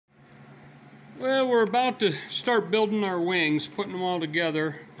Well, we're about to start building our wings, putting them all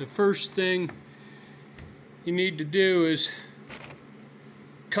together. The first thing you need to do is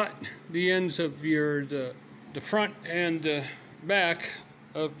cut the ends of the front and the back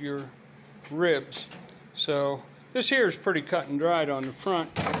of your ribs. So this here is pretty cut and dried on the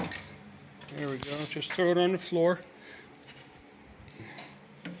front. There we go. Just throw it on the floor,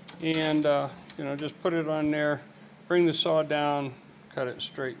 and you know, just put it on there. Bring the saw down. Cut it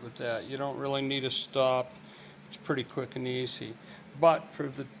straight with that. You don't really need a stop. It's pretty quick and easy. But for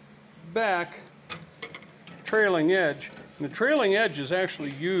the back trailing edge, the trailing edge is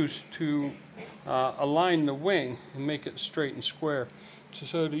actually used to align the wing and make it straight and square.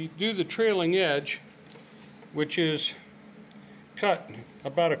 So to do the trailing edge, which is cut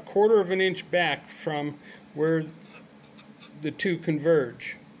about 1/4 of an inch back from where the two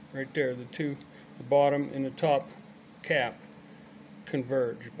converge, right there, the bottom and the top cap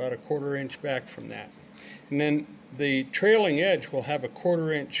converge, about 1/4 inch back from that. And then the trailing edge will have a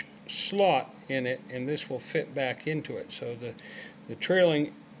 1/4 inch slot in it, and this will fit back into it. So the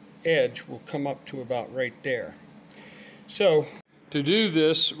trailing edge will come up to about right there. So to do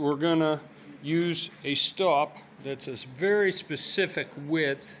this, we're gonna use a stop that's a very specific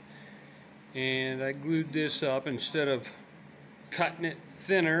width, and I glued this up. Instead of cutting it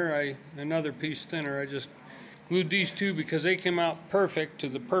thinner, another piece thinner, I just glued these two because they came out perfect, to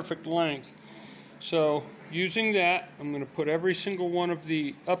the perfect length. So using that, I'm going to put every single one of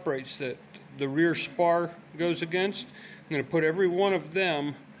the uprights that the rear spar goes against, I'm going to put every one of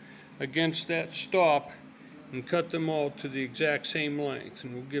them against that stop and cut them all to the exact same length.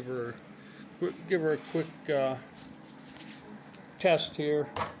 And we'll give her a quick test here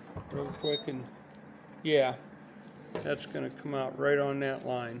real quick, and yeah, that's going to come out right on that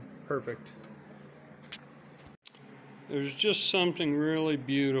line. Perfect. There's just something really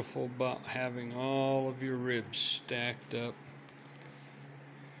beautiful about having all of your ribs stacked up.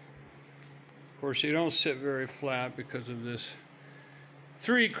 Of course, you don't sit very flat because of this.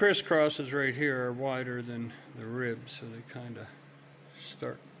 3 crisscrosses right here are wider than the ribs, so they kind of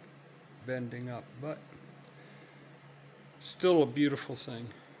start bending up, but still a beautiful thing.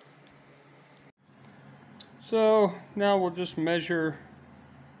 So now we'll just measure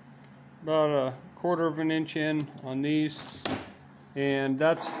about 1/4 of an inch in on these, and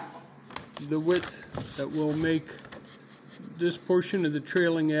that's the width that will make this portion of the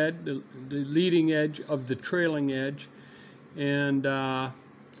trailing edge, the leading edge of the trailing edge, and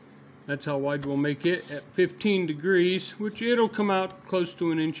that's how wide we'll make it at 15 degrees, which it'll come out close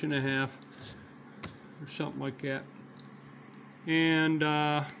to 1.5 inches or something like that. And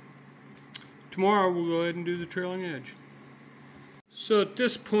tomorrow we'll go ahead and do the trailing edge. So at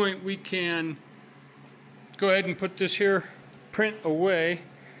this point we can go ahead and put this here print away,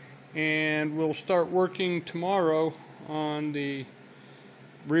 and we'll start working tomorrow on the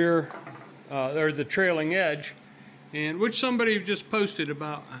rear or the trailing edge, and which somebody just posted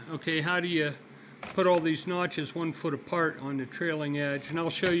about, okay, how do you put all these notches 1 foot apart on the trailing edge? And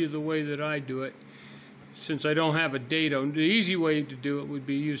I'll show you the way that I do it, since I don't have a dado. The easy way to do it would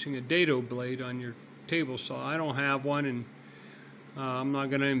be using a dado blade on your table saw. I don't have one, and I'm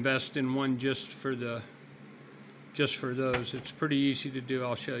not going to invest in one just for those. It's pretty easy to do.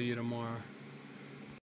 I'll show you tomorrow.